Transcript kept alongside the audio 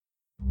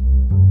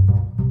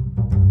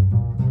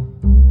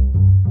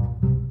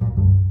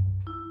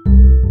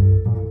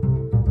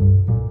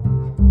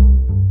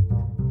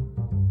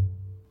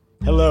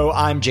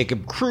Hello, I'm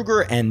Jacob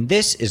Krueger, and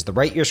this is the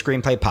Write Your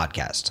Screenplay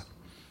podcast.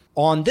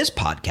 On this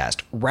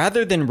podcast,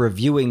 rather than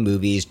reviewing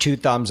movies 2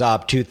 thumbs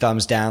up, 2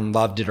 thumbs down,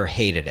 loved it or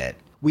hated it,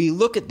 we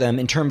look at them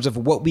in terms of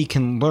what we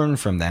can learn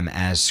from them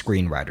as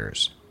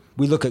screenwriters.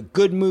 We look at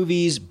good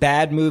movies,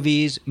 bad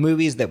movies,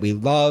 movies that we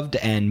loved,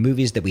 and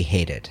movies that we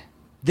hated.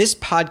 This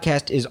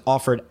podcast is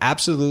offered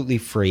absolutely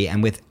free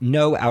and with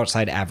no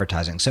outside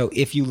advertising. So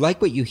if you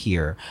like what you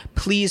hear,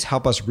 please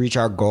help us reach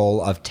our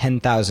goal of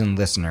 10,000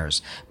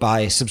 listeners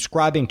by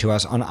subscribing to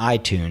us on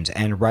iTunes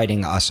and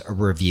writing us a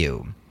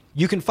review.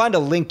 You can find a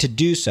link to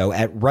do so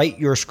at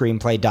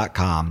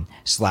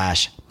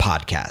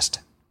writeyourscreenplay.com/podcast.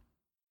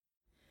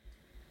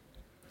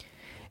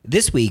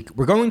 This week,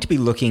 we're going to be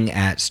looking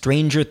at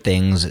Stranger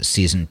Things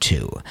Season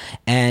 2.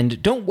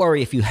 And don't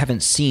worry if you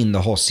haven't seen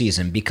the whole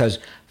season, because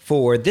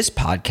for this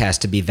podcast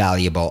to be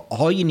valuable,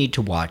 all you need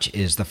to watch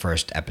is the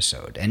first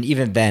episode. And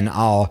even then,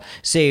 I'll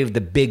save the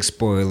big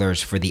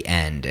spoilers for the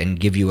end and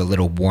give you a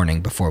little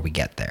warning before we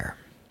get there.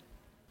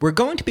 We're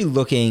going to be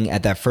looking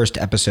at that first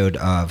episode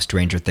of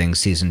Stranger Things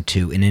Season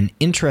 2 in an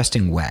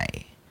interesting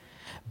way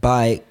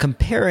by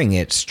comparing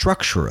it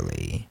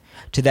structurally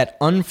to that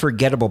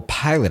unforgettable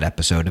pilot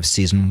episode of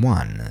Season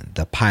 1,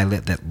 the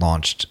pilot that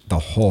launched the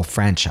whole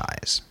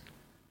franchise.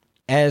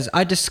 As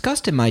I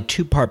discussed in my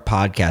 2-part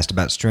podcast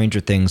about Stranger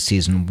Things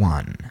Season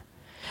 1,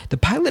 the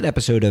pilot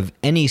episode of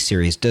any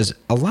series does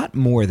a lot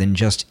more than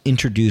just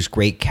introduce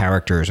great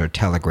characters or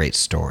tell a great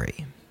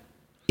story.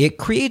 It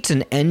creates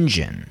an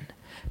engine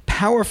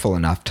powerful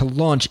enough to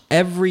launch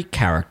every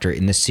character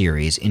in the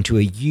series into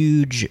a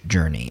huge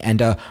journey and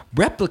a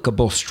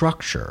replicable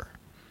structure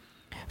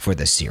for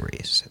the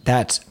series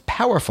that's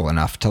powerful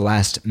enough to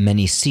last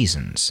many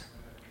seasons.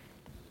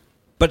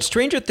 But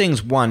Stranger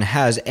Things 1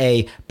 has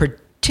a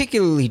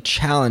particularly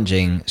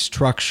challenging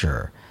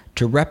structure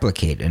to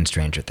replicate in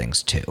Stranger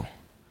Things 2.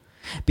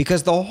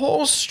 Because the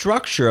whole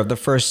structure of the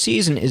first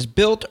season is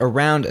built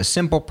around a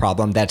simple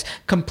problem that's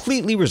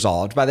completely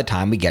resolved by the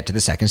time we get to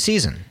the second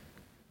season.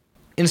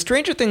 In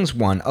Stranger Things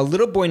 1, a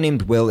little boy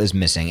named Will is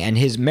missing, and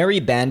his merry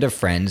band of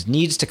friends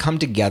needs to come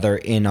together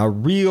in a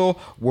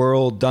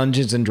real-world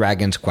Dungeons &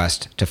 Dragons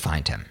quest to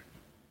find him.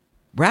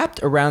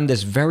 Wrapped around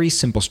this very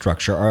simple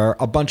structure are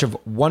a bunch of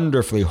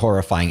wonderfully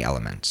horrifying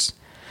elements.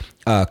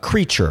 A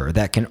creature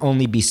that can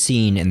only be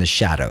seen in the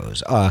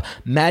shadows, a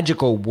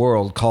magical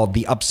world called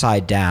the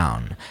Upside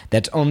Down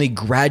that's only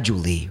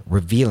gradually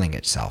revealing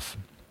itself.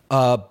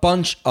 A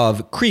bunch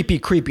of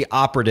creepy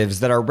operatives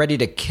that are ready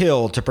to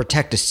kill to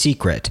protect a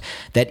secret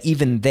that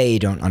even they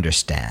don't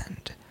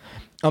understand.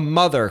 A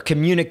mother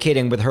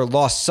communicating with her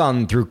lost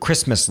son through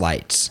Christmas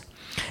lights.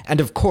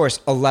 And of course,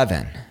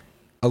 11,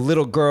 a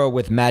little girl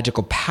with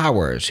magical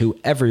powers who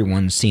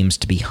everyone seems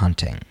to be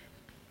hunting.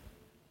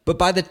 But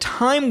by the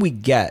time we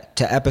get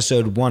to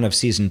episode 1 of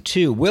season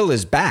 2, Will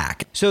is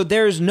back, so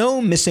there's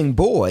no missing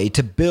boy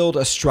to build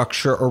a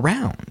structure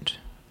around.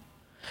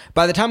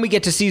 By the time we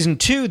get to season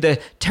 2,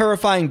 the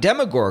terrifying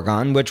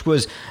Demogorgon, which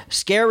was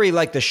scary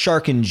like the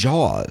shark in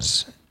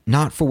Jaws,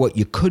 not for what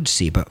you could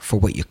see, but for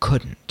what you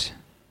couldn't,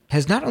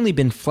 has not only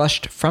been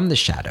flushed from the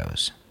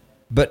shadows,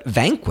 but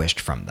vanquished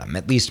from them,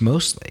 at least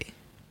mostly.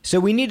 So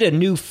we need a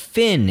new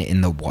fin in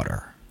the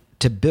water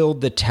to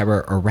build the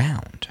terror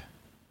around.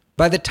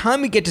 By the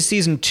time we get to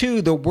season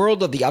 2, the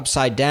world of the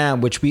Upside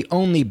Down, which we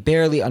only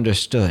barely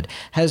understood,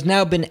 has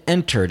now been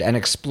entered and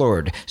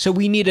explored, so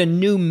we need a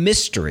new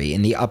mystery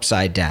in the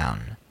Upside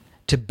Down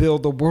to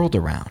build the world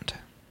around.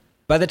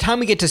 By the time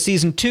we get to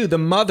season 2, the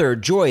mother,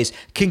 Joyce,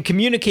 can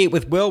communicate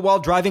with Will while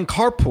driving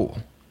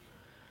carpool.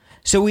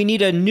 So we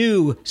need a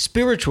new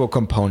spiritual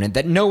component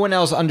that no one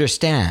else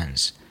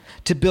understands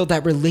to build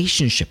that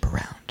relationship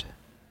around.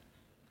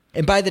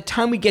 And by the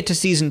time we get to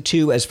season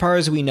 2, as far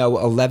as we know,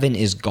 11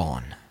 is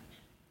gone.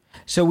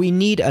 So we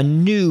need a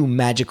new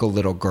magical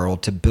little girl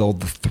to build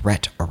the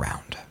threat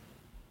around.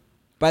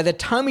 By the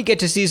time we get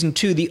to season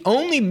 2, the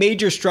only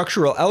major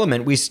structural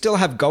element we still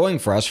have going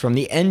for us from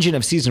the engine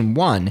of season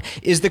 1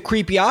 is the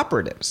creepy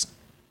operatives.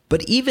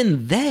 But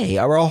even they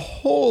are a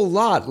whole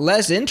lot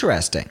less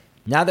interesting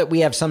now that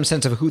we have some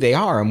sense of who they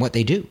are and what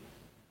they do.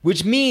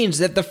 Which means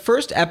that the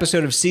first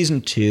episode of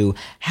season 2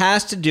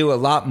 has to do a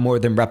lot more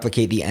than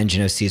replicate the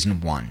engine of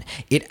season 1.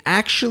 It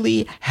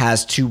actually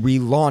has to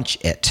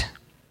relaunch it.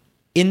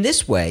 In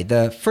this way,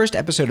 the first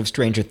episode of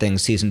Stranger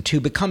Things Season 2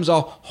 becomes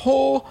a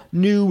whole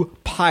new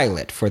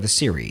pilot for the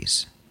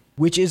series,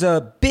 which is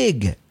a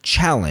big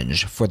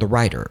challenge for the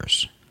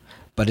writers,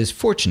 but is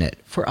fortunate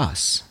for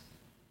us,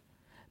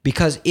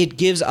 because it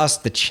gives us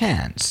the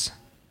chance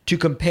to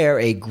compare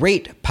a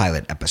great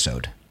pilot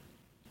episode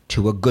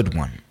to a good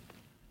one.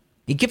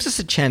 It gives us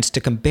a chance to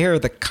compare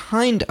the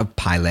kind of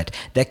pilot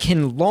that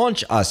can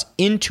launch us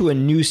into a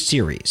new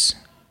series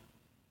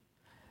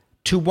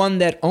to one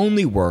that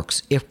only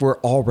works if we're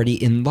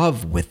already in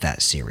love with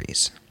that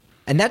series.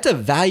 And that's a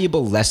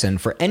valuable lesson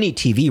for any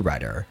TV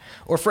writer,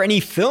 or for any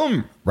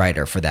film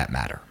writer for that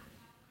matter.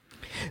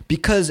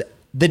 Because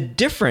The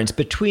difference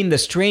between the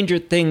Stranger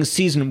Things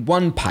Season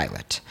 1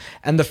 pilot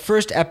and the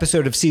first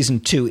episode of Season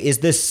 2 is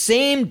the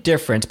same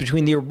difference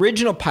between the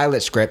original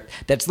pilot script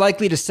that's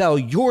likely to sell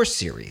your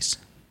series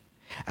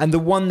and the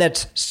one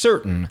that's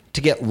certain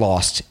to get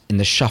lost in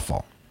the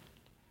shuffle.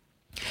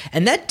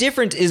 And that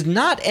difference is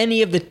not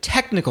any of the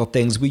technical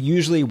things we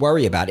usually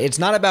worry about. It's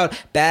not about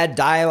bad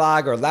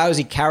dialogue or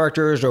lousy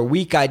characters or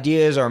weak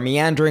ideas or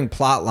meandering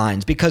plot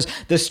lines, because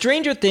the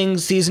Stranger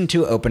Things Season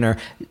 2 opener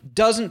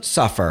doesn't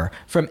suffer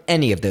from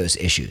any of those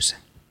issues.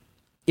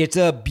 It's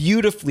a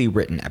beautifully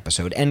written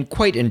episode and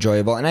quite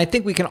enjoyable, and I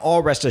think we can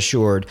all rest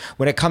assured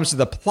when it comes to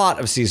the plot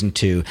of Season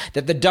 2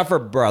 that the Duffer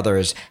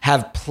Brothers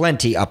have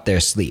plenty up their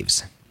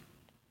sleeves.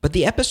 But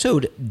the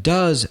episode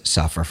does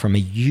suffer from a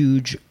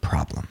huge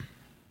problem.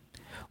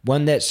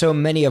 One that so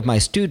many of my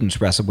students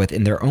wrestle with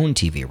in their own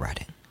TV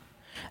writing,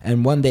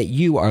 and one that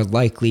you are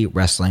likely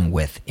wrestling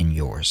with in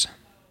yours.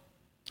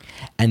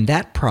 And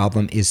that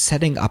problem is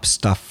setting up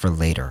stuff for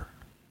later,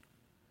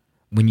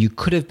 when you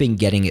could have been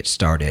getting it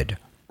started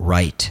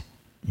right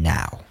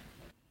now.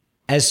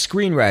 As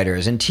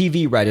screenwriters and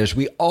TV writers,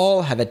 we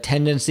all have a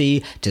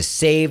tendency to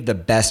save the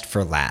best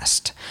for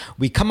last.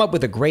 We come up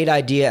with a great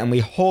idea and we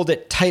hold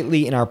it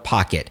tightly in our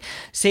pocket,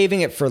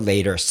 saving it for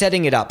later,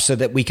 setting it up so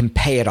that we can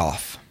pay it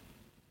off.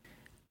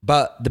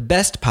 But the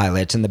best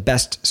pilots and the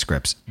best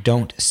scripts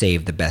don't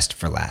save the best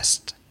for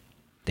last.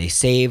 They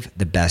save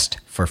the best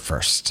for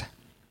first.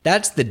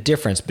 That's the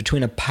difference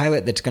between a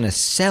pilot that's going to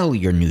sell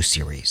your new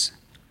series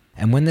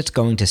and one that's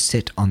going to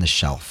sit on the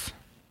shelf.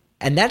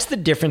 And that's the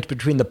difference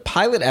between the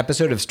pilot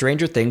episode of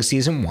Stranger Things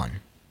Season 1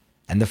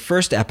 and the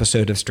first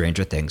episode of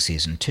Stranger Things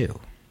Season 2.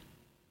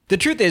 The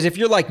truth is, if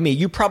you're like me,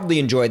 you probably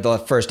enjoyed the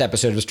first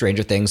episode of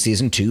Stranger Things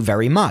Season 2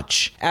 very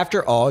much.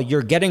 After all,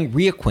 you're getting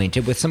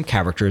reacquainted with some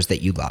characters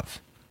that you love.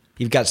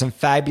 You've got some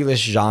fabulous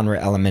genre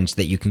elements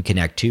that you can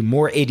connect to,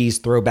 more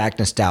 80s throwback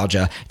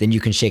nostalgia than you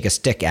can shake a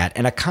stick at,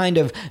 and a kind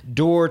of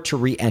door to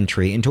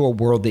re-entry into a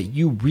world that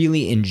you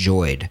really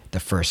enjoyed the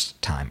first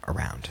time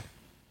around.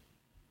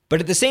 But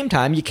at the same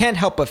time, you can't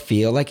help but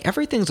feel like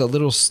everything's a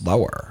little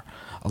slower,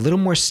 a little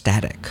more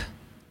static,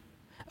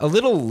 a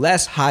little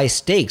less high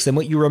stakes than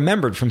what you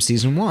remembered from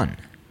Season 1.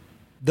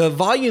 The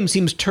volume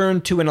seems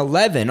turned to an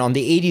 11 on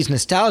the 80s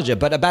nostalgia,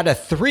 but about a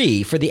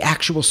 3 for the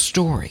actual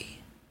story.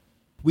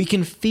 We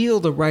can feel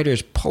the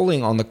writers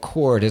pulling on the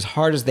cord as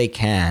hard as they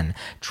can,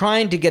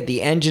 trying to get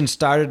the engine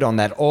started on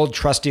that old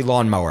trusty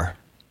lawnmower,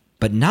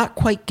 but not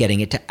quite getting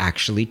it to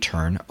actually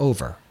turn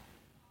over.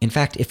 In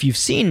fact, if you've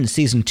seen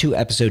Season 2,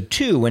 Episode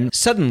 2, when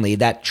suddenly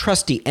that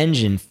trusty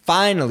engine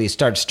finally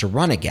starts to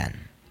run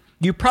again,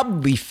 you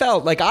probably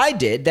felt, like I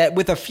did, that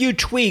with a few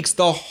tweaks,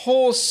 the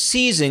whole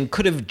season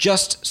could have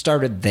just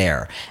started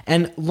there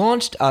and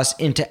launched us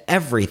into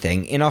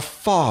everything in a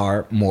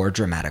far more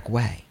dramatic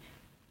way.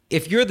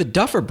 If you're the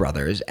Duffer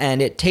Brothers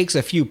and it takes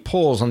a few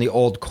pulls on the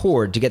old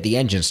cord to get the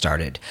engine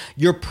started,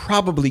 you're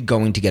probably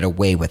going to get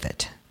away with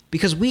it,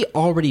 because we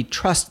already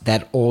trust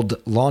that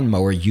old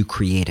lawnmower you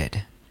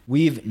created.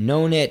 We've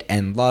known it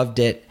and loved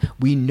it.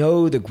 We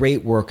know the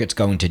great work it's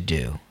going to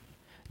do,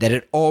 that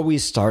it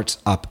always starts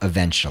up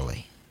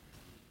eventually.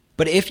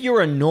 But if you're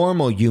a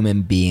normal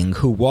human being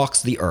who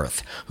walks the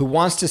earth, who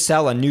wants to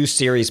sell a new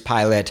series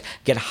pilot,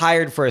 get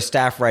hired for a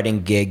staff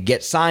writing gig,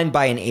 get signed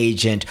by an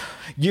agent,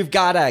 you've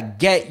got to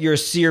get your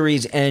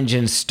series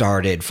engine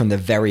started from the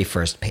very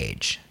first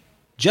page.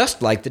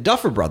 Just like the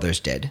Duffer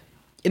Brothers did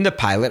in the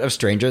pilot of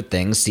Stranger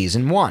Things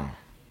Season 1.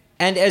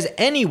 And as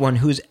anyone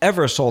who's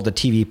ever sold a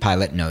TV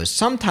pilot knows,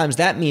 sometimes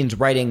that means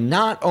writing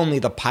not only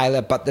the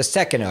pilot, but the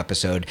second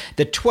episode,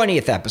 the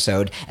 20th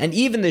episode, and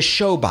even the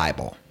show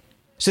Bible,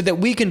 so that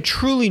we can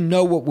truly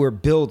know what we're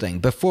building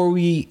before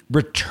we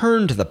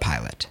return to the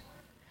pilot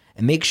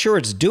and make sure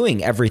it's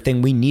doing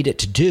everything we need it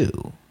to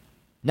do.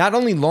 Not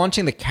only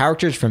launching the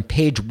characters from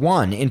page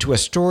 1 into a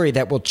story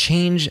that will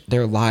change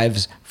their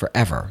lives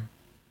forever,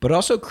 but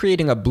also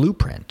creating a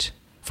blueprint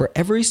for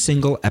every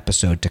single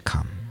episode to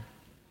come.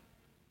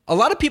 A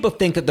lot of people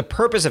think that the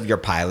purpose of your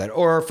pilot,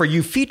 or for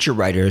you feature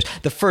writers,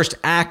 the first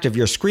act of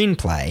your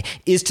screenplay,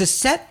 is to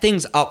set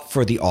things up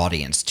for the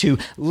audience, to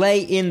lay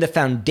in the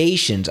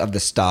foundations of the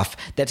stuff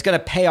that's going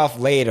to pay off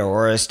later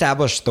or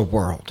establish the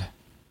world.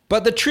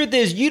 But the truth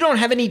is, you don't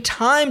have any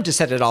time to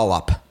set it all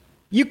up.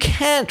 You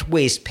can't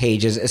waste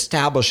pages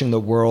establishing the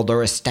world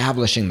or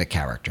establishing the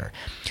character.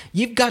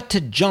 You've got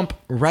to jump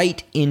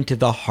right into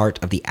the heart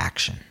of the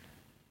action.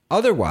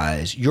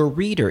 Otherwise, your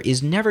reader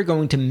is never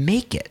going to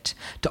make it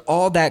to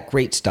all that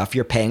great stuff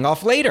you're paying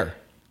off later,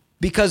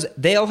 because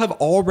they'll have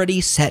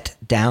already set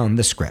down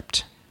the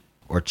script,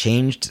 or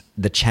changed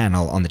the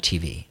channel on the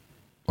TV,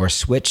 or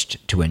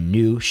switched to a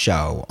new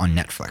show on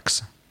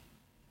Netflix.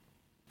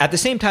 At the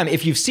same time,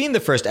 if you've seen the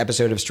first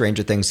episode of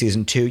Stranger Things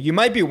Season 2, you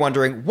might be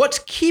wondering what's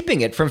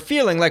keeping it from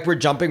feeling like we're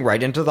jumping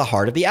right into the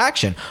heart of the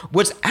action.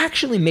 What's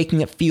actually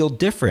making it feel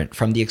different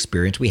from the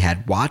experience we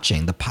had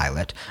watching the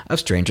pilot of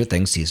Stranger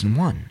Things Season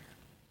 1?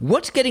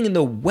 What's getting in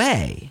the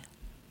way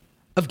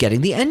of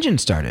getting the engine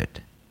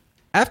started?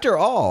 After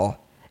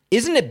all,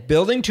 Isn't it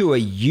building to a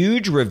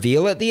huge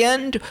reveal at the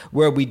end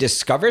where we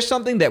discover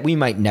something that we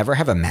might never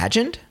have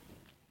imagined?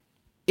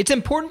 It's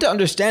important to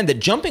understand that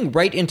jumping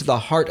right into the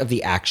heart of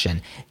the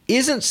action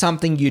isn't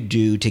something you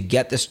do to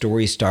get the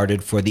story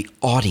started for the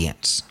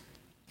audience.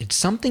 It's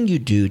something you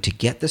do to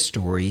get the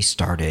story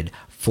started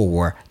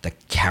for the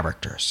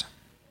characters.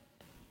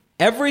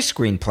 Every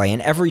screenplay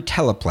and every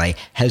teleplay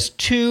has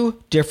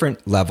two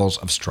different levels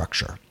of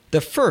structure.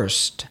 The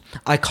first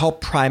I call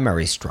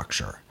primary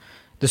structure,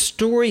 the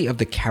story of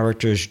the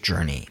character's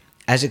journey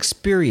as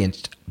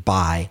experienced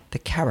by the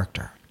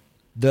character.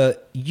 The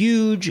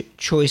huge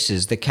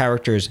choices the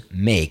characters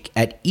make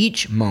at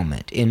each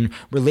moment in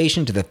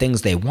relation to the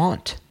things they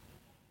want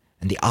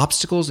and the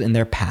obstacles in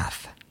their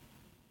path.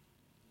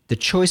 The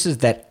choices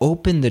that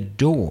open the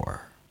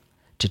door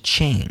to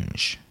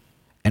change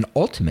and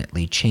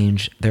ultimately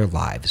change their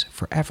lives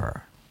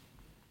forever.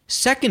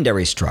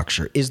 Secondary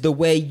structure is the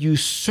way you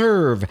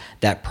serve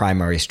that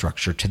primary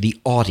structure to the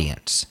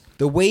audience,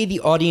 the way the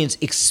audience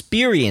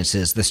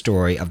experiences the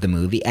story of the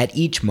movie at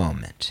each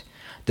moment,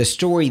 the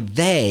story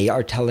they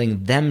are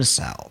telling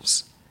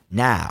themselves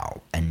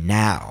now and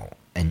now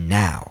and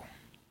now.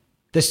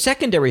 The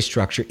secondary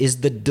structure is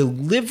the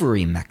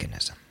delivery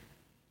mechanism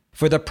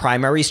for the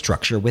primary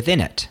structure within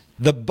it,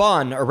 the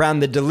bun around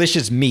the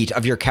delicious meat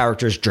of your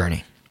character's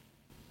journey.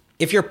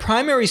 If your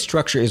primary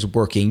structure is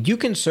working, you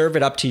can serve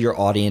it up to your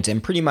audience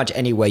in pretty much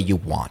any way you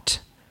want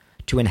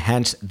to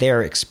enhance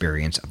their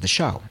experience of the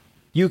show.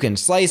 You can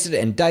slice it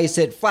and dice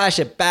it, flash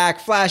it back,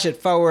 flash it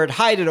forward,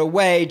 hide it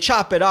away,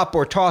 chop it up,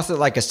 or toss it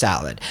like a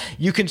salad.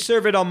 You can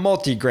serve it on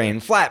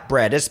multigrain,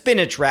 flatbread, a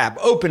spinach wrap,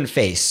 open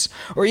face,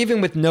 or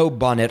even with no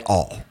bun at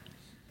all.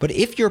 But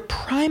if your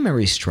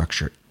primary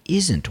structure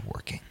isn't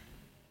working,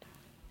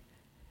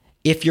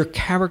 if your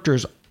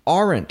characters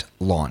aren't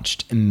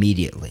launched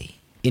immediately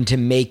into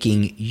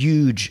making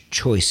huge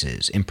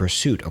choices in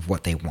pursuit of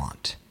what they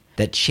want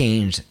that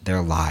change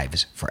their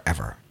lives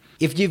forever,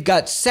 if you've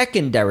got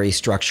secondary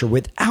structure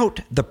without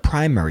the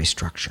primary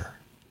structure,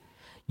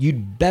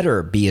 you'd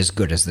better be as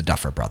good as the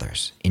Duffer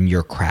Brothers in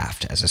your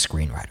craft as a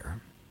screenwriter,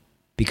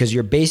 because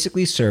you're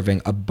basically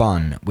serving a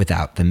bun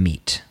without the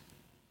meat,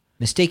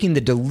 mistaking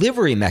the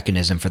delivery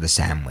mechanism for the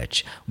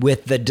sandwich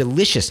with the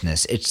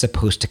deliciousness it's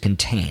supposed to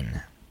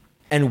contain.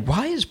 And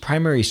why is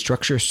primary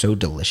structure so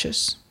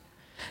delicious?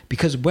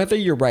 Because whether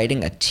you're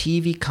writing a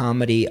TV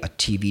comedy, a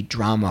TV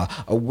drama,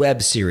 a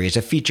web series,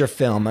 a feature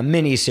film, a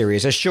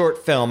miniseries, a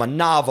short film, a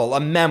novel, a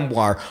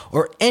memoir,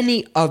 or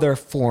any other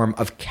form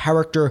of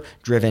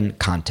character-driven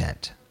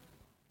content,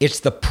 it's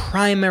the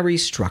primary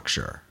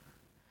structure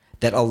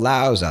that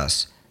allows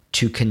us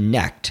to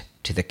connect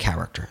to the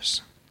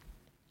characters.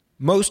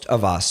 Most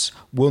of us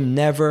will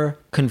never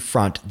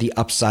confront the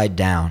upside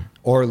down,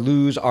 or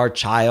lose our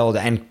child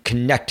and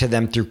connect to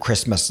them through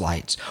Christmas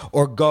lights,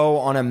 or go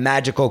on a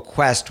magical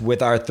quest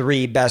with our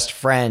 3 best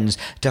friends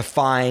to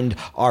find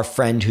our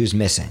friend who's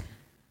missing.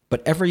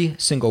 But every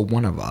single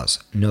one of us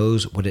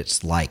knows what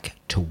it's like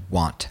to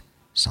want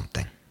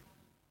something.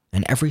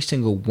 And every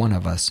single one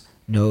of us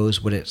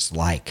knows what it's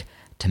like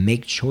to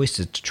make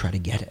choices to try to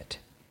get it.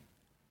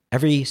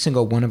 Every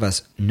single one of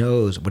us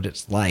knows what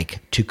it's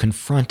like to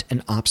confront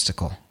an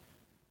obstacle.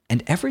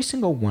 And every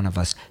single one of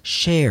us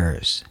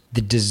shares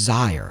the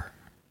desire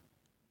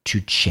to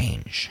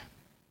change.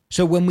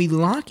 So when we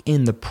lock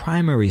in the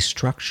primary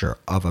structure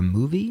of a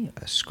movie,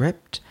 a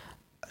script,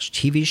 a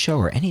TV show,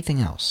 or anything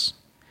else,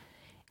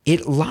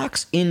 it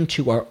locks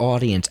into our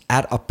audience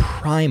at a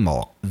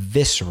primal,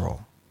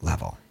 visceral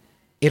level.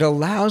 It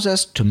allows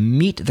us to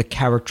meet the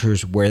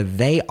characters where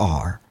they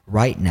are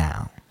right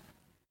now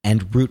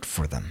and root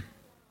for them.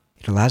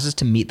 It allows us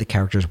to meet the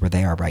characters where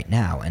they are right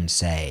now and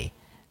say,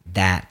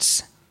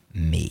 that's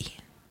me.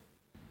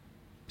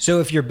 So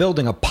if you're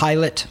building a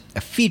pilot,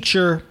 a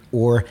feature,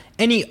 or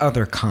any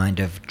other kind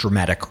of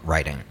dramatic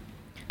writing,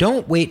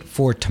 don't wait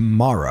for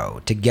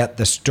tomorrow to get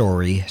the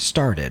story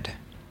started.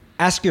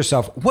 Ask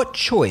yourself, what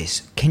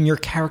choice can your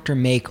character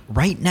make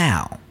right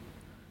now,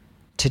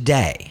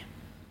 today,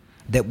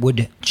 that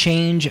would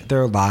change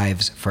their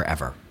lives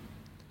forever?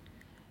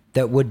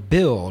 That would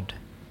build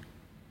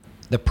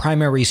the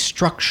primary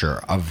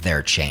structure of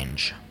their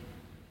change.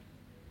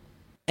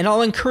 And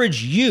I'll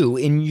encourage you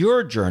in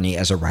your journey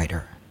as a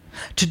writer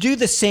to do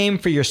the same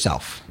for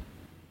yourself.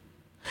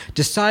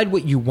 Decide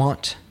what you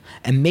want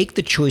and make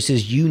the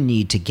choices you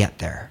need to get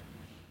there.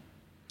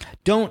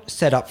 Don't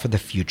set up for the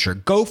future.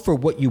 Go for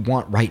what you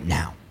want right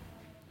now,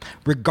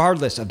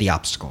 regardless of the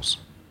obstacles,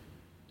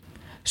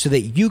 so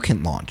that you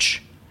can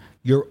launch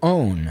your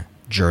own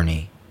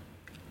journey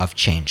of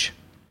change.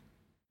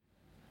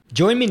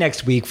 Join me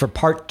next week for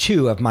part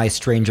 2 of my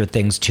Stranger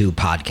Things 2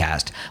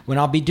 podcast, when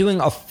I'll be doing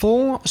a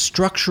full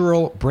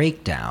structural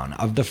breakdown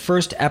of the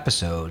first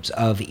episodes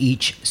of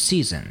each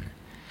season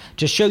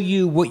to show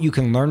you what you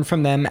can learn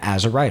from them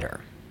as a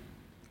writer.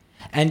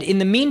 And in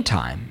the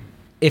meantime,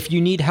 if you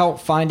need help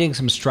finding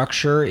some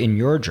structure in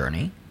your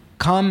journey,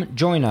 come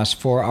join us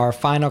for our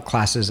final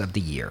classes of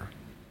the year.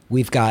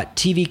 We've got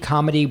TV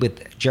comedy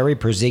with Jerry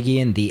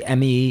Perzigian, the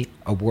Emmy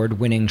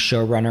award-winning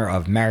showrunner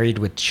of Married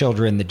with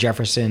Children, The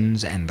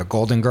Jeffersons, and The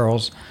Golden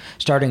Girls,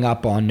 starting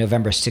up on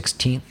November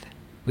 16th.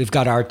 We've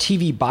got our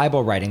TV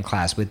Bible writing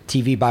class with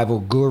TV Bible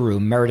guru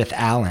Meredith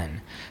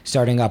Allen,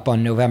 starting up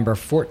on November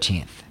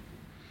 14th.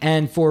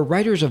 And for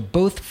writers of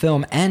both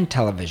film and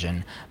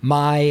television,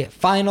 my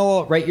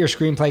final Write Your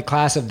Screenplay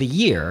class of the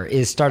year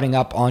is starting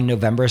up on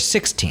November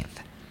 16th.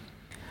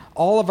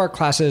 All of our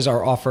classes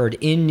are offered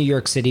in New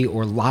York City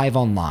or live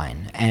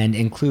online and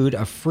include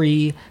a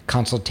free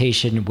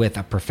consultation with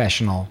a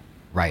professional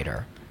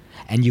writer.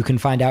 And you can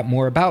find out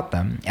more about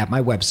them at my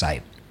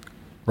website,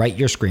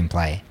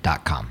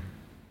 writeyourscreenplay.com.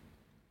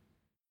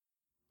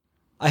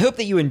 I hope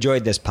that you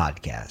enjoyed this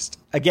podcast.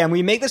 Again,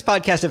 we make this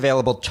podcast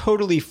available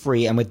totally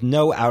free and with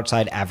no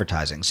outside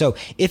advertising. So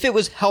if it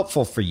was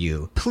helpful for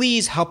you,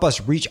 please help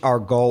us reach our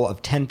goal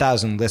of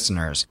 10,000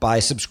 listeners by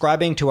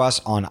subscribing to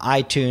us on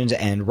iTunes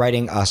and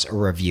writing us a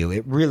review.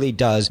 It really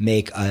does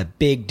make a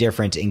big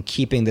difference in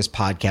keeping this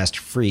podcast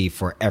free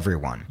for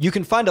everyone. You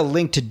can find a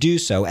link to do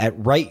so at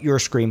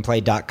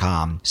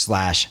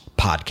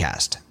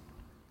writeyourscreenplay.com/podcast.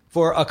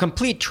 For a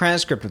complete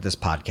transcript of this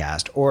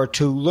podcast, or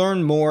to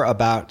learn more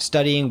about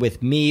studying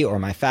with me or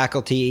my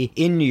faculty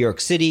in New York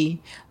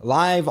City,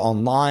 live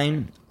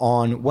online,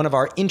 on one of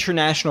our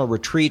international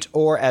retreats,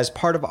 or as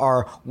part of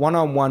our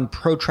one-on-one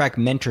ProTrack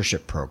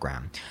mentorship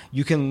program,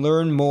 you can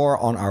learn more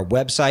on our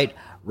website,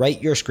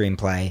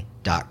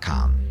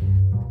 writeyourscreenplay.com.